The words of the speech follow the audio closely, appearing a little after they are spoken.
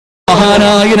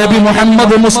മഹാനായ നബി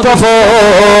മുഹമ്മദ് മുസ്തഫ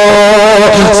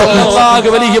സല്ലല്ലാഹു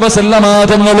അലൈഹി വസല്ലമ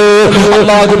തങ്ങള്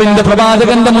അല്ലാഹുവിന്റെ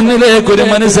പ്രവാചകന്റെ മുന്നിലേക്ക് ഒരു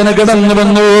മനുഷ്യനെ കടന്നു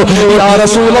വന്നു. യാ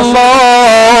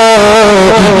റസൂലല്ലാഹ്,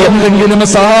 എന്തെങ്കിലും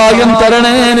സഹായം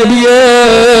തരണേ നബിയേ,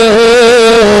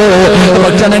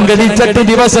 ഭക്ഷണം കഴിച്ചിട്ട്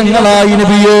ദിവസങ്ങളായി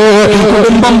നബിയേ,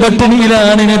 കുടുംബം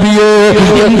പട്ടിണിയിലാണ് നബിയേ,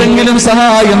 എന്തെങ്കിലും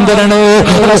സഹായം തരണേ.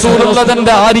 റസൂലുള്ളാഹി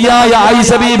തന്റെ ആര്യായ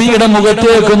ആയിഷ ബീവിയുടെ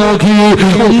മുഖത്തേക്ക് നോക്കി.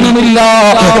 ഒന്നുമില്ല,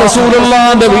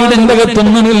 റസൂലുള്ളാഹിന്റെ വീടിന്റെ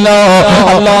അകത്തൊന്നുമില്ല.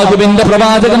 അല്ലാഹുവിന്റെ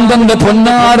പ്രവാചകൻ തന്റെ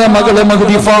പൊന്നാര മകള്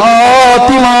മഹദി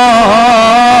ഫാത്തിമ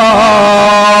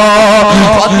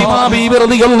ബീവി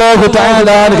റളിയല്ലാഹു തആല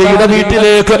അൻഹയുടെ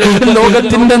വീട്ടിലേക്ക്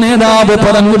ലോകത്തിന്റെ നേതാവ്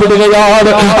പറഞ്ഞു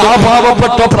വിടുകയാണ്. ആ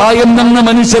പാവപ്പെട്ട പ്രായം എന്ന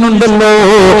മനുഷ്യനുണ്ടല്ലോ,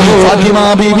 ഫാത്തിമ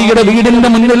ബീവിയുടെ വീടിന്റെ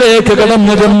മുന്നിലേക്ക്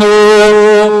കടന്നു ചെന്നു.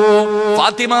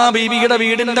 ഫാത്തിമ ബീവിയുടെ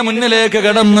വീടിന്റെ മുന്നിലേക്ക്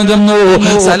കടന്നു ചെന്നു.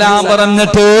 സലാം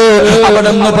പറഞ്ഞിട്ട്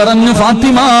അവിടെന്ന് പറഞ്ഞു,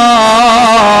 ഫാത്തിമ,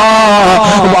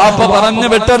 വാപ്പ പറഞ്ഞു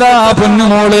വിട്ടതാ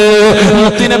പൊന്നുമോള്,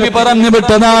 മുത്തുനബി പറഞ്ഞു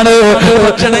വിട്ടതാണ്.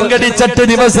 ഭക്ഷണം കഴിച്ചിട്ട്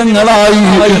ദിവസങ്ങളായി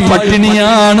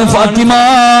പട്ടിണിയാണ് ഫാത്തിമ.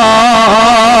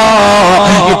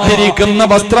 ഇട്ടിരിക്കുന്ന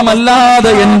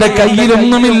വസ്ത്രമല്ലാതെ എന്റെ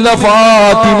കയ്യിലൊന്നുമില്ല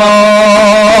ഫാത്തിമ.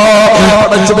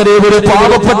 പടച്ചവരെ, ഒരു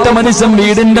പാവപ്പെട്ട മനുഷ്യൻ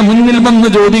വീടിന്റെ മുന്നിൽ വന്ന്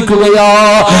ചോദിക്കുകയാ.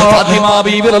 ഫാത്തിമ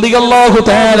ബീവി റളിയല്ലാഹു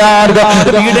തആല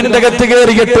വീടിന്റെ അകത്ത്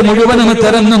കയറിയിട്ട് മുഴുവനും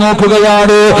തെരഞ്ഞു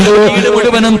നോക്കുകയാണ്. വീട്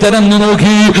മുഴുവനും തെരഞ്ഞു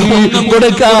നോക്കി, ഒന്നും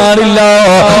കൊടുക്കാറില്ല.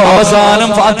 അവസാനം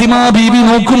ഫാത്തിമ ബീവി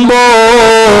നോക്കുമ്പോ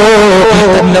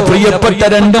തന്റെ പ്രിയപ്പെട്ട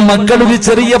രണ്ട് മക്കൾ ഒരു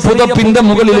ചെറിയ പുതപ്പിന്റെ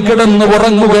മുകളിൽ കിടന്ന്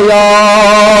ഉറങ്ങുകയാ.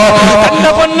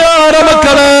 തന്റെ പൊന്നാര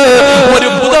മക്കള് ഒരു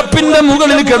പുതപ്പിന്റെ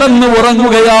മുകളിൽ കിടന്ന്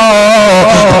ഉറങ്ങുകയാ.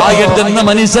 പ്രായത്തെന്ന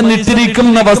മനുഷ്യൻ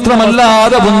ഇട്ടിരിക്കുന്ന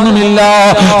വസ്ത്രമല്ലാതെ ഒന്നുമില്ല.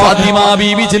 ഫാത്തിമ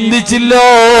ബീവി ചിന്തിച്ചില്ലോ,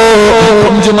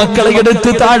 പിഞ്ചുമക്കളെ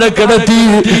എടുത്ത് താഴെ കിടത്തി,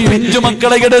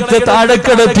 പിഞ്ചുമക്കളെ എടുത്ത് താഴെ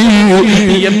കിടത്തി.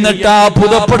 എന്നിട്ട് ആ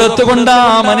പുതപ്പെടുത്തുകൊണ്ട് ആ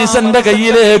മനുഷ്യന്റെ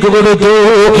കയ്യിലേക്ക് കൊടുത്തു.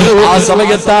 ആ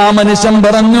സമയത്ത് ആ മനുഷ്യൻ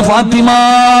പറഞ്ഞു, ഫാത്തിമ,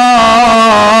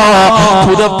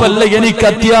 പുതപ്പല്ല എനിക്ക്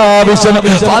അത്യാവശ്യം.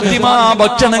 ഫാത്തിമ,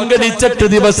 ഭക്ഷണം കഴിച്ചിട്ട്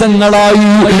ദിവസങ്ങളായി,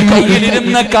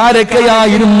 കയ്യിലിരുന്ന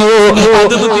കാരക്കയായിരുന്നു,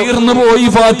 അത് തീർന്നു പോയി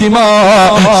ഫാത്തിമ.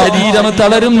 ശരീരം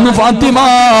തളരുന്നു ഫാത്തിമ,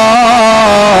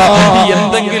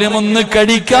 എന്തെങ്കിലും ഒന്ന്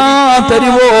കഴിക്കാൻ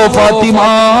തരുവോ ഫാത്തിമ?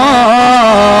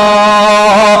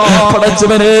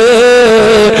 പടച്ചവനെ,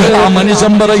 ആ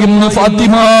മനുഷ്യൻ പറയുന്നു,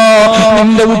 ഫാത്തിമ,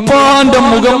 നിന്റെ ഉപ്പാന്റെ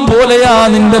മുഖം പോലെയാ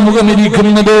നിന്റെ മുഖം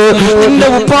ഇരിക്കുന്നത്, നിന്റെ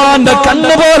ഉപ്പാന്റെ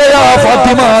കണ്ണ് പോലെയാ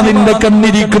ഫാത്തിമ നിന്റെ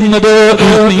കണ്ണിരിക്കുന്നത്,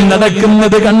 നീ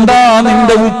നടക്കുന്നത് കണ്ടാ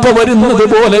നിന്റെ ഉപ്പ വരുന്നത്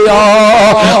പോലെയാ.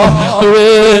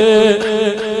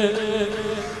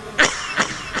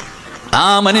 ആ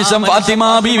മനുഷ്യൻ ഫാത്തിമ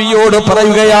ബീവിയോട്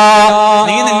പറയുകയാ,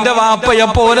 നീ നിന്റെ വാപ്പയെ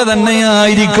പോലെ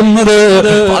തന്നെയായിരിക്കുന്നത്.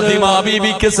 ഫാത്തിമ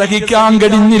ബീവിക്ക് സഹിക്കാൻ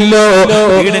കഴിഞ്ഞില്ലോ.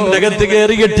 വീടിന്റെ അകത്ത്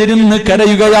കയറിയിട്ടിരുന്ന്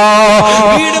കരയുകയാ.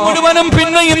 വീട് മുഴുവനും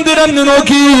പിന്നെയും തിരഞ്ഞു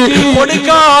നോക്കി,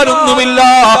 കൊടുക്കാനൊന്നുമില്ല.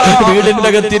 വീടിന്റെ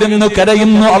അകത്തിരുന്ന്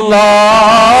കരയുന്നു. അല്ലാ,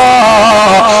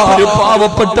 ഒരു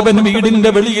പാവപ്പെട്ടവൻ വീടിന്റെ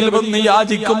വെളിയിൽ വന്ന്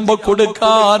യാചിക്കുമ്പോ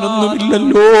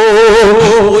കൊടുക്കാനൊന്നുമില്ലല്ലോ.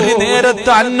 ഒരു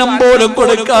നേരത്തെ അന്നം പോലും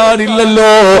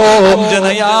കൊടുക്കാറില്ലല്ലോ.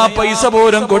 ജനയാ പൈസ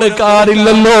പോലും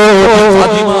കൊടുക്കാറില്ലല്ലോ.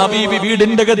 ഫാത്തിമ ബീവി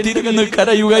വീടിന്റെ അകത്തിരുന്ന്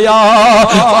കരയുകയാ.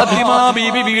 ഫാത്തിമ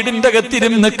ബീവി വീടിന്റെ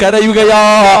അകത്തിരുന്ന് കരയുകയാ.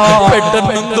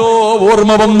 പെട്ടെന്നെന്തോ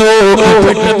ഓർമ്മ വന്നു,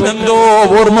 പെട്ടെന്നെന്തോ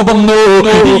ഓർമ്മ വന്നു.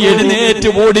 എഴുന്നേറ്റ്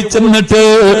ഓടിച്ചെന്നിട്ട്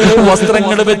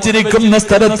വസ്ത്രങ്ങൾ വെച്ചിരിക്കുന്ന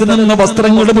സ്ഥലത്ത് നിന്ന്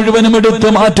വസ്ത്രങ്ങൾ മുഴുവനും എടുത്ത്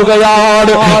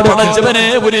മാറ്റുകയാണ്. പടച്ചവനെ,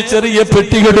 ഒരു ചെറിയ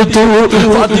പെട്ടി എടുത്തു.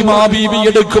 ഫാത്തിമ ബീവി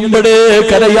എടുക്കുമ്പോഴേ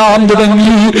കരയാൻ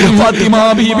തുടങ്ങി. ഫാത്തിമ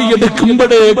ബീവി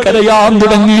എടുക്കുമ്പോഴേ കരയാൻ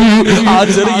തുടങ്ങി. ആ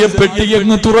ചെറിയ പെട്ടി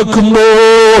അങ്ങ് തുറക്കുമ്പോ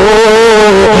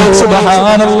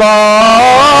സുബ്ഹാനല്ലാഹ്,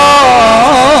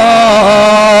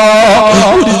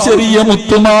 ഒരു ചെറിയ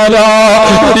മുത്തുമാല,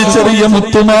 ഒരു ചെറിയ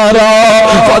മുത്തുമാല.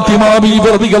 ഫാത്തിമ ബീവി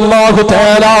റളിയല്ലാഹു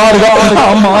തആല ആ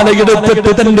മാല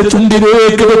എടുത്തിട്ട് തന്റെ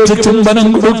ചുണ്ടിലേക്ക് വെച്ച് ചുംബനം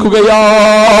കൊടുക്കുകയാ.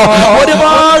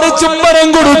 ഒരുപാട് ചുംബനം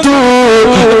കൊടുത്തു.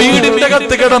 വീടിന്റെ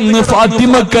അകത്ത് കിടന്ന്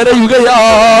ഫാത്തിമ കരയുകയാ.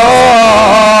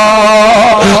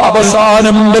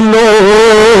 അവസാനമുണ്ടല്ലോ,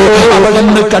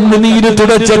 അവളെന്ന് കണ്ണുനീര്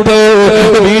തുടച്ചിട്ട്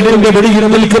വീടിന്റെ വെളിയിൽ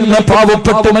നിൽക്കുന്ന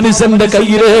പാവപ്പെട്ട മനുഷ്യന്റെ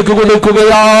കയ്യിലേക്ക്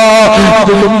കൊടുക്കുകയാ.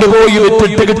 അത് കൊണ്ടുപോയി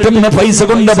വിറ്റിട്ട് കിട്ടുന്ന പൈസ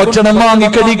കൊണ്ട് ഭക്ഷണം വാങ്ങി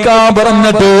കഴിക്കാൻ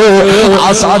പറഞ്ഞിട്ട് ആ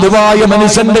സാധുവായ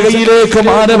മനുഷ്യന്റെ കയ്യിലേക്ക്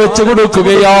മാല വെച്ച്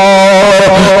കൊടുക്കുകയാ.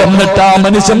 എന്നിട്ട് ആ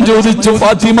മനുഷ്യൻ ചോദിച്ചു,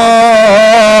 ഫാത്തിമ,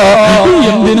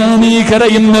 എന്തിനാ നീ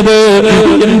കരയുന്നത്?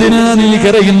 എന്തിനാ നീ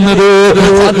കരയുന്നത്?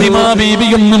 ഫാത്തിമ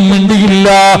ബീവിയൊന്നും മിണ്ടിയില്ല.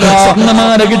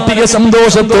 സ്വർണ്ണമാല കിട്ടിയ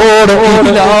സന്തോഷത്തോടെ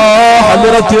ഇലാ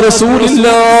ഹദ്റത്തി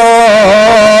റസൂലില്ലാഹ്,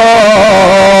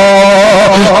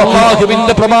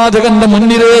 അല്ലാഹുവിന്റെ പ്രവാചകന്റെ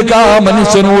മുന്നിലേക്ക് ആ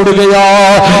മനുഷ്യനോടുകയാ.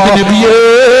 നബിയേ,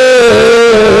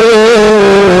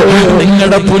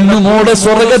 നിങ്ങളുടെ പൊന്നുമോടെ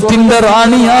സ്വർഗത്തിന്റെ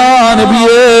റാണിയാ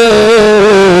നബിയേ,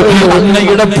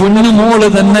 അങ്ങയുടെ പൊന്നുമോള്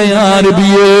തന്നെയാ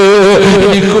നബിയേ.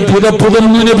 എനിക്ക്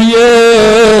പുതപ്പുതന്നു നബിയേ,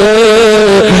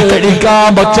 കഴിക്കാൻ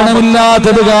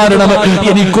ഭക്ഷണമില്ലാത്തത് കാരണം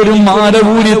എനിക്കൊരു മാല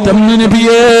കൂടി തന്നു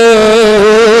നബിയേ.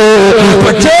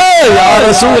 പക്ഷേ യാ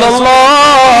റസൂലല്ലാഹ്,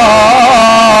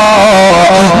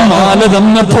 മാല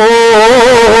തന്നപ്പോ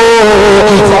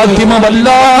ഫാത്തിമ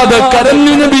വല്ലാതെ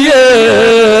കരഞ്ഞു നബിയേ.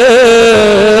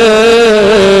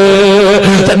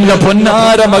 തന്റെ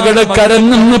പൊന്നാര മകളെ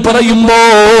കരഞ്ഞെന്ന് പറയുമ്പോ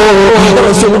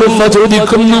റസൂലുള്ളാഹി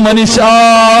ചോദിക്കുന്നു, മനുഷ്യ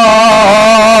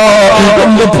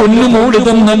എന്റെ പൊന്നുമോള്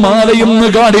തന്ന മാലയൊന്ന്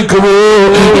കാണിക്കുവോ,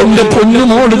 എന്റെ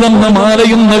പൊന്നുമോള് തന്ന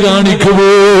മാലയൊന്ന്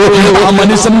കാണിക്കുവോ. ആ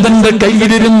മനുഷ്യൻ തന്റെ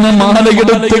കയ്യിലിരുന്ന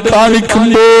മാലയെടുത്ത്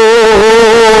കാണിക്കുമ്പോ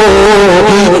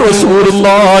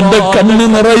റസൂലുള്ളാഹിന്റെ കണ്ണ്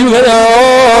നിറയുകയാ.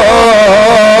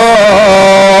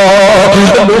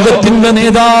 ലോകത്തിന്റെ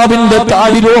നേതാവിന്റെ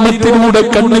താടിരോമത്തിലൂടെ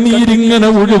കണ്ണുനീരിങ്ങനെ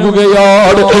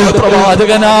ഒഴുകുകയാണ്.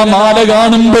 പ്രവാചകനാ മാല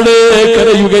കാണുമ്പോഴേ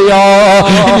കരയുകയാ.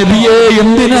 നബിയെ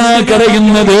എന്തിനാ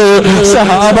കരയുന്നത്?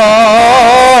 സഹാബാ,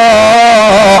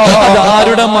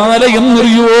 അതാരുടെ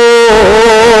മാലയെന്നറിയോ?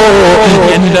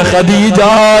 എന്റെ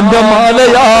ഖദീജാന്റെ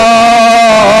മാലയാ,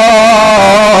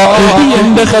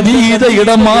 എന്റെ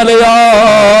ഖദീജയുടെ മാലയാ.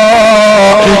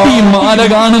 ഈ മാല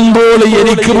കാണുമ്പോൾ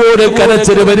എനിക്ക് പോലെ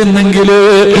കരച്ചില് വരുന്നെങ്കില്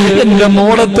എന്റെ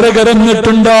മോളെത്ര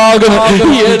കരഞ്ഞിട്ടുണ്ടാകും.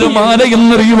 ഏത്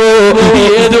മാലയെന്നറിയുവോ?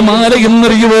 ഏത്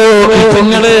മാലയെന്നറിയുവോ?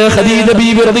 നിങ്ങളെ ഖദീജ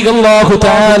ബീവി റളിയല്ലാഹു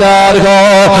തആല അൻഹാ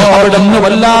അവിടുന്ന്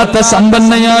വല്ലാത്ത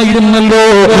സമ്പന്നയായിരുന്നല്ലോ.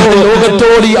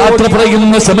 ലോകത്തോട് യാത്ര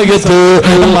പറയുന്ന സമയത്ത്,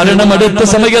 മരണമെടുത്ത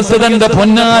സമയത്ത് തന്റെ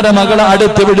പൊന്നാര മകളെ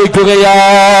അടുത്ത് വിളിക്കുകയാ.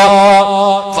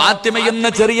 ഫാത്തിമ എന്ന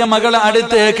ചെറിയ മകളെ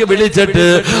അടുത്തേക്ക് വിളിച്ചിട്ട്,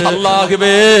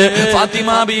 അല്ലാഹുവേ, ഫാത്തിമ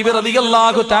ബീവി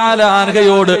റളിയല്ലാഹു തആല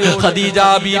അൻഹയോട് ഖദീജ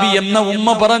ബീവി എന്ന ഉമ്മ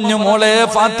പറഞ്ഞു, മോളെ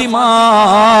ഫാത്തിമ,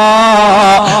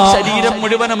 ശരീരം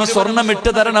മുഴുവനും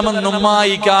സ്വർണ്ണമിട്ട് തരണമെന്ന്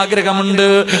ഉമ്മായിക്ക് ആഗ്രഹമുണ്ട്.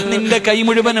 നിന്റെ കൈ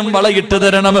മുഴുവനും വളയിട്ട്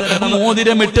തരണം,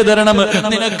 മോതിരമിട്ട് തരണം,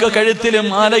 നിനക്ക് കഴുത്തിൽ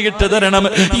മാലയിട്ട് തരണം.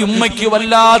 ഈ ഉമ്മയ്ക്ക്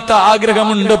വല്ലാത്ത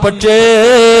ആഗ്രഹമുണ്ട്. പക്ഷേ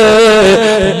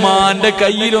ഉമ്മാന്റെ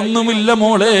കയ്യിലൊന്നുമില്ല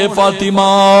മോളെ ഫാത്തിമ,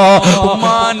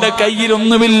 ഉമ്മാന്റെ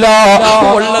കയ്യിലൊന്നുമില്ല.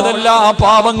 ഉള്ളതെല്ലാം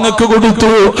പാവങ്ങൾക്ക്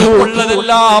കൊടുത്തു,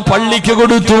 ഉള്ളതെല്ലാം പള്ളിക്ക്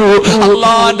കൊടുത്തു,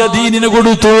 അള്ളാന്റെ ദീനിന്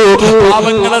കൊടുത്തു,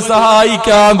 പാവങ്ങളെ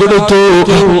സഹായിക്കാൻ കൊടുത്തു.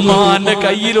 ഉമ്മാന്റെ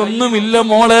കയ്യിലൊന്നുമില്ല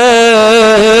മോളെ.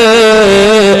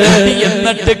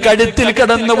 എന്നിട്ട് കഴുത്തിൽ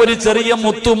കിടന്ന ഒരു ചെറിയ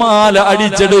മുത്തുമാല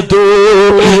അടിച്ചെടുത്തു.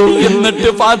 എന്നിട്ട്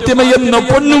ഫാത്തിമ എന്ന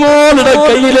പൊന്നുമോളുടെ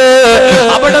കയ്യില്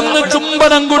അവിടുന്ന്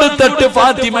ചുംബനം കൊടുത്തിട്ട്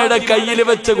ഫാത്തിമയുടെ കയ്യിൽ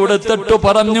വെച്ച് കൊടുത്തിട്ട്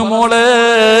പറഞ്ഞു, മോളെ,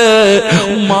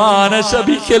 ഉമ്മാനെ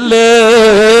ശപിക്കല്ലേ,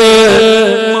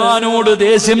 ഉമ്മാനോട്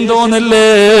ദേഷ്യം തോന്നല്ലേ.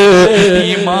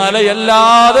 ഈ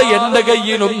മാലയല്ലാതെ എന്റെ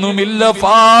കയ്യിലൊന്നുമില്ല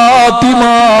ഫാത്തിമ.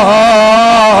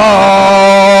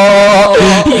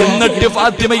 എന്നിട്ട്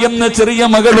ഫാത്തിമ എന്ന ചെറിയ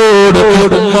മകളോട്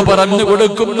ഉമ്മ പറഞ്ഞു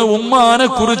കൊടുക്കുന്നു, ഉമ്മാനെ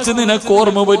കുറിച്ച് നിനക്ക്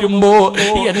ഓർമ്മ വരുമ്പോ,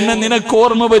 എന്നെ നിനക്ക്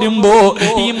ഓർമ്മ വരുമ്പോ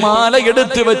ഈ മാല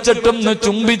എടുത്ത് വെച്ചിട്ടൊന്ന്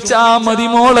ചുംബിച്ചാ മതി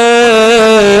മോളെ.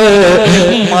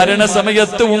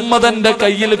 മരണസമയത്ത് ഉമ്മ തന്റെ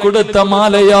കയ്യിൽ കൊടുത്ത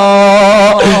മാലയാ.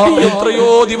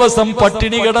 എത്രയോ ദിവസം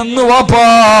പട്ടിണി കിടന്നു വാപ്പാ,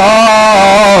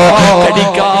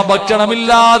 കഴിക്കാ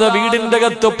ഭക്ഷണമില്ലാതെ വീടിന്റെ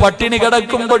അകത്ത് പട്ടിണി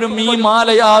കിടക്കുമ്പോഴും ഈ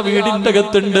മാലയാ വീടിന്റെ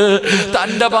അകത്തുണ്ട്.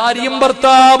 തന്റെ ഭാര്യയും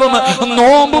ഭർത്താവും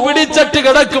നോമ്പ് പിടിച്ചിട്ട്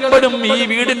കിടക്കുമ്പോഴും ഈ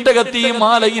വീടിന്റെ അകത്ത് ഈ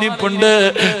മാല ഇരിപ്പുണ്ട്.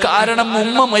 കാരണം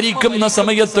ഉമ്മ മരിക്കുന്ന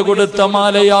സമയത്ത് കൊടുത്ത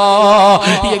മാലയാ.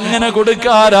 എങ്ങനെ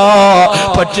കൊടുക്കാരാ?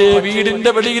 പക്ഷേ വീടിന്റെ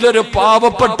വെളിയിലൊരു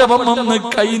പാവപ്പെട്ടവൻ ഒന്ന്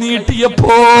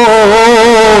കൈനീട്ടിയപ്പോ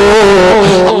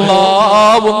അല്ലാ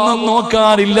ഒന്നും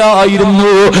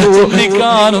നോക്കാനില്ലായിരുന്നു,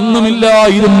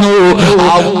 ചിന്തിക്കാനൊന്നുമില്ലായിരുന്നു.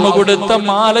 ആ ഉമ്മ കൊടുത്ത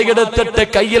മാലയെടുത്തിട്ട്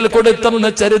കയ്യിൽ കൊടുത്തെന്ന്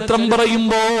ചരിത്രം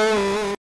പറയുമ്പോ